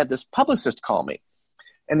publisher had this publicist call me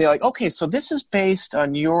and they're like, okay, so this is based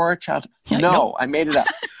on your child. No, I made it up.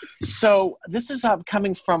 So this is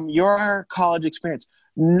coming from your college experience.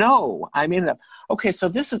 No, I made it up. Okay, so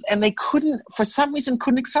this is, and they for some reason,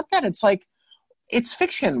 couldn't accept that. It's like, it's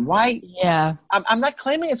fiction. Why? Yeah. I'm not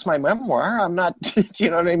claiming it's my memoir. I'm not, do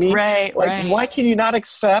you know what I mean? Right, Why can you not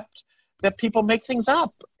accept that people make things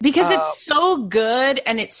up? Because it's so good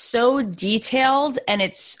and it's so detailed and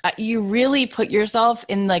it's, you really put yourself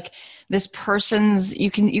in like this person's,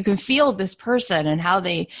 you can feel this person and how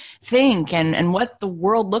they think and what the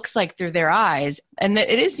world looks like through their eyes. And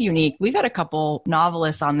it is unique. We've had a couple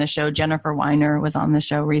novelists on the show. Jennifer Weiner was on the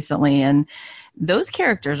show recently, and those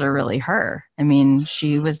characters are really her. I mean,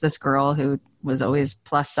 she was this girl who was always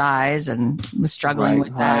plus size and was struggling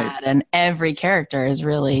with that. And every character is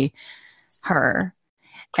really her.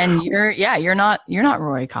 And you're not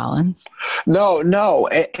Roy Collins. No.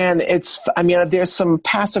 And there's some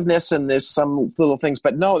passiveness and there's some little things,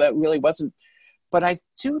 but no, that really wasn't. But I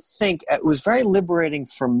do think it was very liberating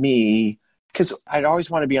for me because I'd always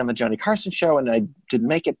want to be on the Johnny Carson show and I didn't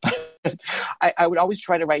make it, but I would always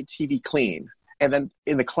try to write TV clean and then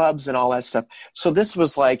in the clubs and all that stuff. So this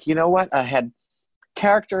was like, you know what? I had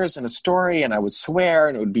characters and a story and I would swear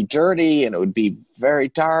and it would be dirty and it would be very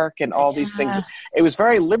dark and all these things. It was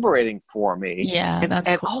very liberating for me. Yeah.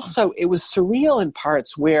 And cool. Also it was surreal in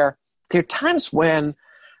parts where there are times when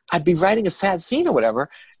I'd be writing a sad scene or whatever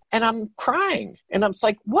and I'm crying and I'm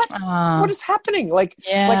like, what is happening? Like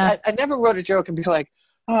I never wrote a joke and be like,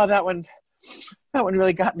 oh, that one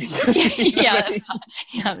really got me.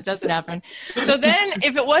 It doesn't happen. So then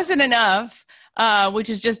if it wasn't enough, which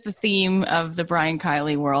is just the theme of the Brian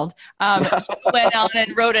Kiley world, went on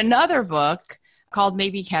and wrote another book called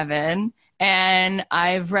Maybe Kevin. And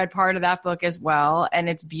I've read part of that book as well. And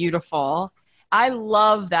it's beautiful. I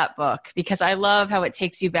love that book because I love how it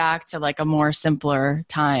takes you back to like a more simpler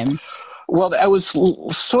time. Well, I was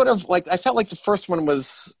sort of like, I felt like the first one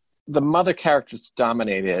was the mother characters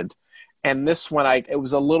dominated. And this one, it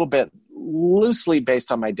was a little bit loosely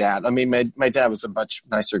based on my dad. I mean, my dad was a much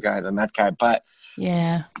nicer guy than that guy, but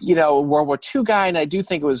World War II guy, and I do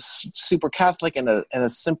think it was super Catholic and a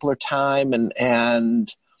simpler time.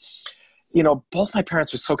 And both my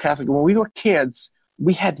parents were so Catholic. When we were kids,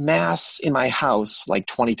 we had mass in my house like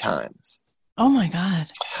 20 times. Oh my God!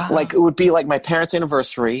 Wow. Like it would be like my parents'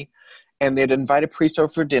 anniversary, and they'd invite a priest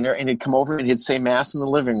over for dinner, and he'd come over and he'd say mass in the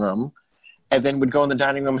living room. And then would go in the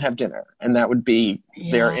dining room and have dinner. And that would be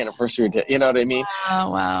their anniversary day. You know what I mean?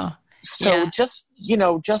 Wow. So just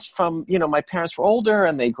from, my parents were older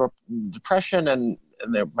and they grew up in Depression and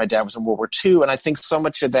my dad was in World War II. And I think so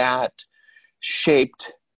much of that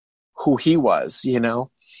shaped who he was,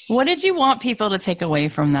 What did you want people to take away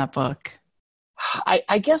from that book?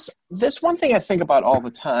 I guess there's one thing I think about all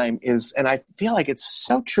the time is, and I feel like it's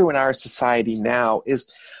so true in our society now, is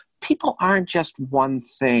people aren't just one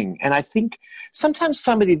thing. And I think sometimes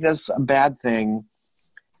somebody does a bad thing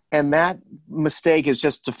and that mistake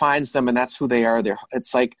just defines them and that's who they are.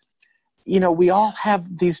 It's like, we all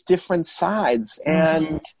have these different sides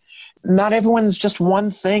and not everyone's just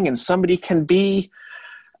one thing. And somebody can be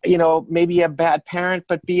maybe a bad parent,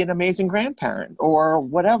 but be an amazing grandparent or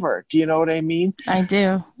whatever. Do you know what I mean? I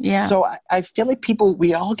do. Yeah. So I feel like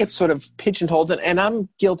we all get sort of pigeonholed, and I'm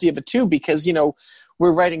guilty of it too, because,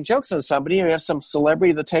 we're writing jokes on somebody and we have some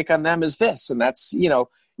celebrity, the take on them is this. And that's, you're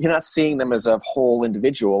not seeing them as a whole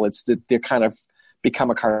individual. It's that they're kind of become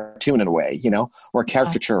a cartoon in a way, or a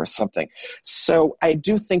caricature or something. So I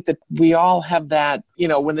do think that we all have that,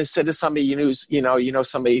 when they say to somebody,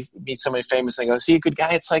 somebody meets somebody famous and they go, see a good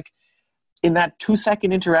guy. It's like in that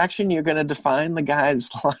 2-second interaction, you're going to define the guy's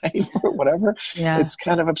life or whatever. Yeah. It's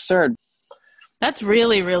kind of absurd. That's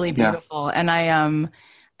really, really beautiful. Yeah. And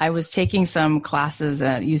I was taking some classes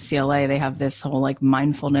at UCLA. They have this whole like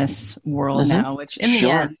mindfulness world now, which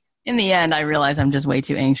in the end, I realize I'm just way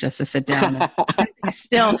too anxious to sit down and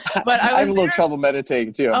still. But I have a little trouble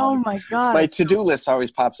meditating too. Oh my God. My to-do list always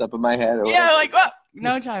pops up in my head. Like,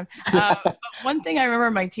 no time. But one thing I remember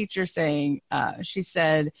my teacher saying, she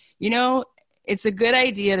said, it's a good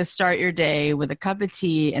idea to start your day with a cup of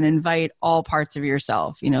tea and invite all parts of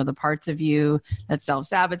yourself, the parts of you that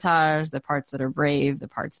self-sabotage, the parts that are brave, the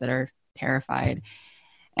parts that are terrified.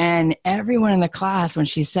 And everyone in the class, when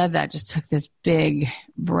she said that, just took this big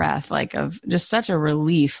breath, like of just such a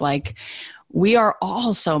relief. Like we are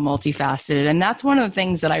all so multifaceted. And that's one of the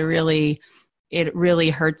things that it really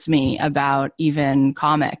hurts me about even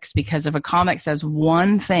comics, because if a comic says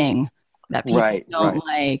one thing that people don't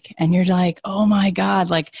like, and you're like, oh my God,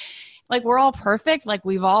 like we're all perfect. Like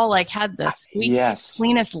we've all like had the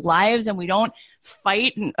cleanest lives and we don't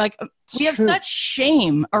fight. And like we have such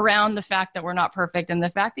shame around the fact that we're not perfect. And the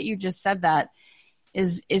fact that you just said that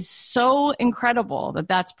is so incredible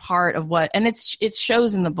that part of what, and it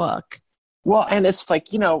shows in the book. Well, and it's like,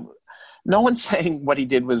 no one's saying what he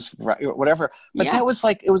did was right or whatever, but that was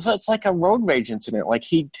like, it's like a road rage incident. Like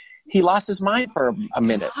he lost his mind for a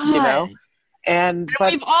minute, And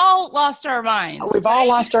but we've all lost our minds. We've all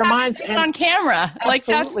lost our minds, and on camera,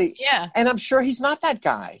 absolutely. And I'm sure he's not that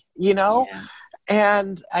guy, Yeah.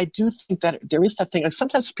 And I do think that there is that thing. Like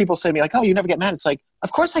sometimes people say to me, like, "Oh, you never get mad." It's like,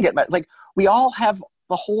 of course I get mad. Like we all have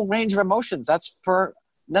the whole range of emotions. That's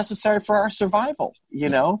necessary for our survival,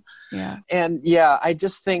 Yeah. And I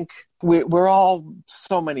just think we're all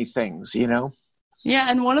so many things, Yeah.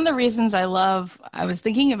 And one of the reasons I was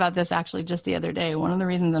thinking about this actually just the other day. One of the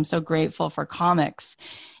reasons I'm so grateful for comics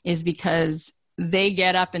is because they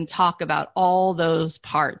get up and talk about all those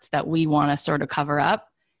parts that we want to sort of cover up.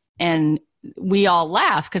 And we all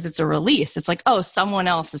laugh because it's a release. It's like, oh, someone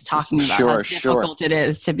else is talking about how difficult it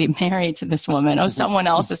is to be married to this woman. Oh, someone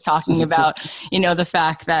else is talking about, the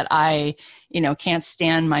fact that I, can't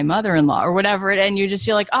stand my mother-in-law or whatever. And you just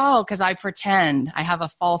feel like, oh, because I pretend I have a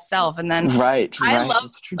false self. And then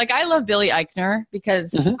I love Billy Eichner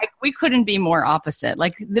because we couldn't be more opposite.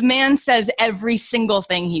 Like the man says every single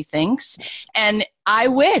thing he thinks. And I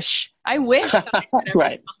wish that I said every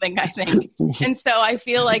single thing I think. And so I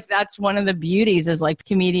feel like that's one of the beauties is like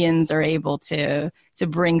comedians are able to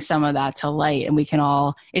bring some of that to light, and we can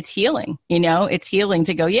all, it's healing, it's healing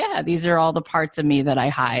to go, yeah, these are all the parts of me that I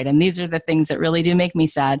hide. And these are the things that really do make me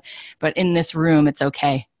sad. But in this room, it's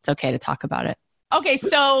okay. It's okay to talk about it. Okay.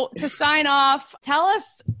 So to sign off, tell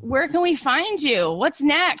us, where can we find you? What's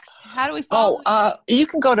next? How do we follow you? You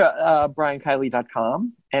can go to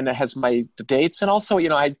briankiley.com. And it has the dates. And also,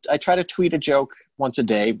 I try to tweet a joke once a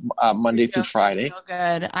day, Monday through Friday. So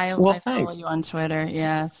good. I follow you on Twitter.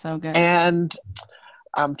 Yeah, so good. And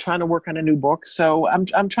I'm trying to work on a new book. So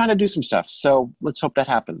I'm trying to do some stuff. So let's hope that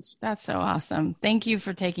happens. That's so awesome. Thank you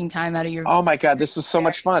for taking time out of your... Oh my God, this was so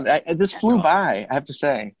much fun. This flew by, I have to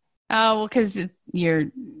say. Oh, well, because you're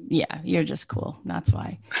just cool. That's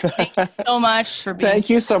why. Thank you so much for being... Thank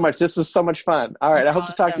you so much. This was so much fun. All right. I hope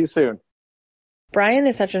to talk to you soon. Brian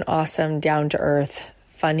is such an awesome, down-to-earth,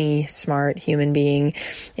 funny, smart human being.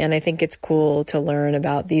 And I think it's cool to learn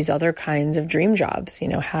about these other kinds of dream jobs.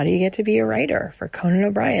 How do you get to be a writer for Conan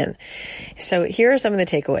O'Brien? So here are some of the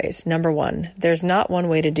takeaways. Number 1, there's not one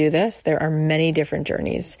way to do this. There are many different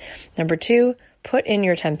journeys. Number 2, put in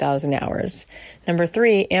your 10,000 hours. Number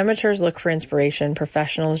 3, amateurs look for inspiration.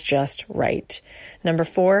 Professionals just write. Number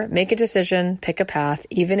 4, make a decision, pick a path.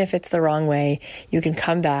 Even if it's the wrong way, you can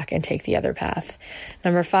come back and take the other path.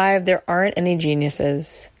 Number 5, there aren't any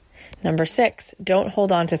geniuses. Number 6, don't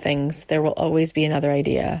hold on to things. There will always be another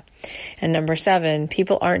idea. And number 7,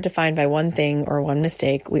 people aren't defined by one thing or one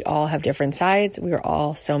mistake. We all have different sides. We are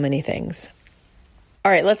all so many things.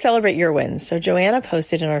 All right, let's celebrate your wins. So Joanna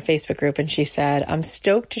posted in our Facebook group and she said, I'm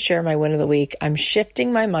stoked to share my win of the week. I'm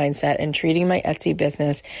shifting my mindset and treating my Etsy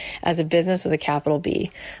business as a business with a capital B.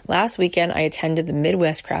 Last weekend, I attended the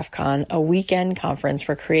Midwest Craft Con, a weekend conference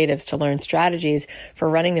for creatives to learn strategies for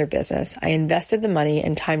running their business. I invested the money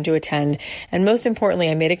and time to attend, and most importantly,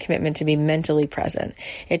 I made a commitment to be mentally present.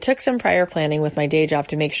 It took some prior planning with my day job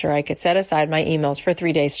to make sure I could set aside my emails for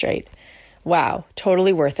 3 days straight. Wow,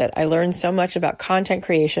 totally worth it. I learned so much about content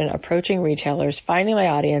creation, approaching retailers, finding my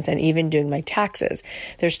audience, and even doing my taxes.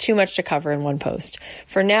 There's too much to cover in one post.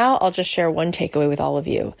 For now, I'll just share one takeaway with all of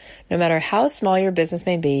you. No matter how small your business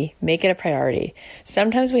may be, make it a priority.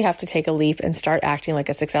 Sometimes we have to take a leap and start acting like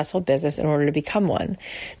a successful business in order to become one.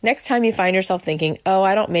 Next time you find yourself thinking, oh,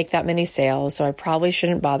 I don't make that many sales, so I probably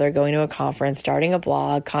shouldn't bother going to a conference, starting a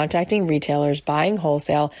blog, contacting retailers, buying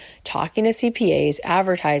wholesale, talking to CPAs,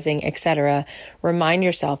 advertising, etc., remind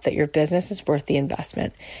yourself that your business is worth the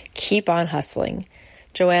investment. Keep on hustling.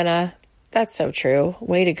 Joanna, that's so true.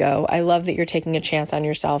 Way to go. I love that you're taking a chance on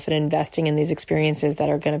yourself and investing in these experiences that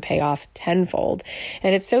are going to pay off tenfold.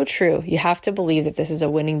 And it's so true. You have to believe that this is a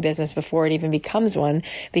winning business before it even becomes one,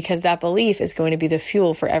 because that belief is going to be the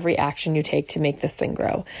fuel for every action you take to make this thing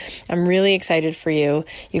grow. I'm really excited for you.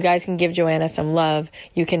 You guys can give Joanna some love.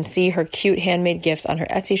 You can see her cute handmade gifts on her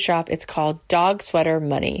Etsy shop. It's called Dog Sweater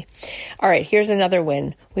Money. All right, here's another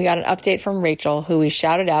win. We got an update from Rachel, who we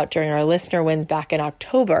shouted out during our listener wins back in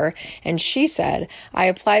October, and she said, I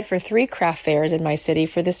applied for 3 craft fairs in my city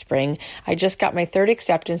for the spring. I just got my 3rd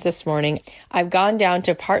acceptance this morning. I've gone down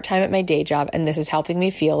to part-time at my day job, and this is helping me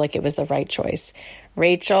feel like it was the right choice.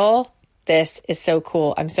 Rachel, this is so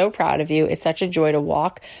cool. I'm so proud of you. It's such a joy to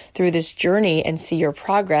walk through this journey and see your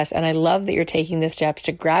progress. And I love that you're taking the steps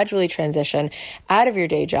to gradually transition out of your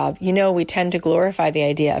day job. You know, we tend to glorify the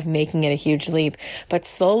idea of making it a huge leap, but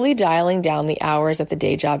slowly dialing down the hours at the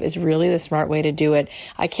day job is really the smart way to do it.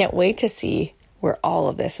 I can't wait to see where all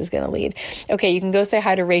of this is going to lead. Okay, you can go say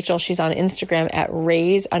hi to Rachel. She's on Instagram at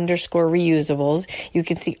Raise_reusables. You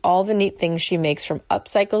can see all the neat things she makes, from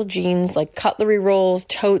upcycled jeans like cutlery rolls,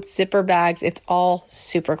 totes, zipper bags. It's all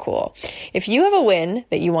super cool. If you have a win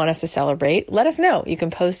that you want us to celebrate, let us know. You can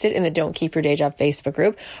post it in the Don't Keep Your Day Job Facebook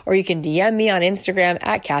group, or you can DM me on Instagram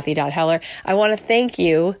at Kathy.Heller. I want to thank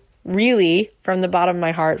you really from the bottom of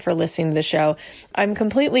my heart for listening to the show. I'm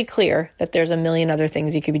completely clear that there's a million other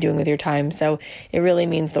things you could be doing with your time. So it really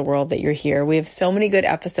means the world that you're here. We have so many good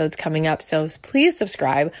episodes coming up. So please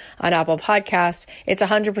subscribe on Apple Podcasts. It's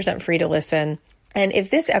 100% free to listen. And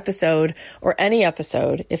if this episode or any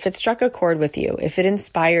episode, if it struck a chord with you, if it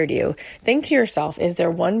inspired you, think to yourself, is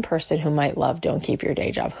there one person who might love Don't Keep Your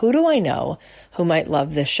Day Job? Who do I know who might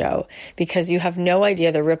love this show? Because you have no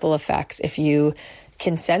idea the ripple effects if you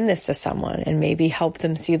can send this to someone and maybe help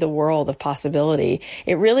them see the world of possibility.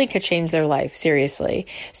 It really could change their life, seriously.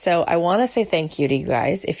 So I want to say thank you to you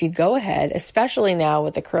guys. If you go ahead, especially now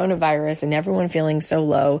with the coronavirus and everyone feeling so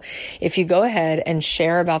low, if you go ahead and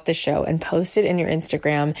share about the show and post it in your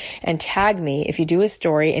Instagram and tag me, if you do a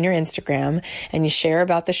story in your Instagram and you share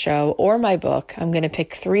about the show or my book, I'm going to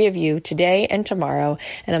pick 3 of you today and tomorrow,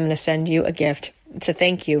 and I'm going to send you a gift to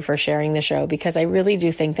thank you for sharing the show, because I really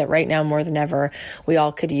do think that right now more than ever, we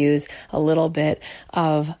all could use a little bit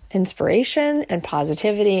of inspiration and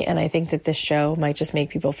positivity. And I think that this show might just make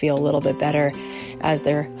people feel a little bit better as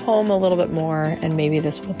they're home a little bit more, and maybe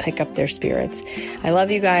this will pick up their spirits. I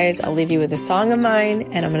love you guys. I'll leave you with a song of mine,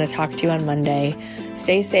 and I'm going to talk to you on Monday.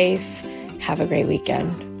 Stay safe. Have a great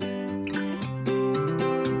weekend.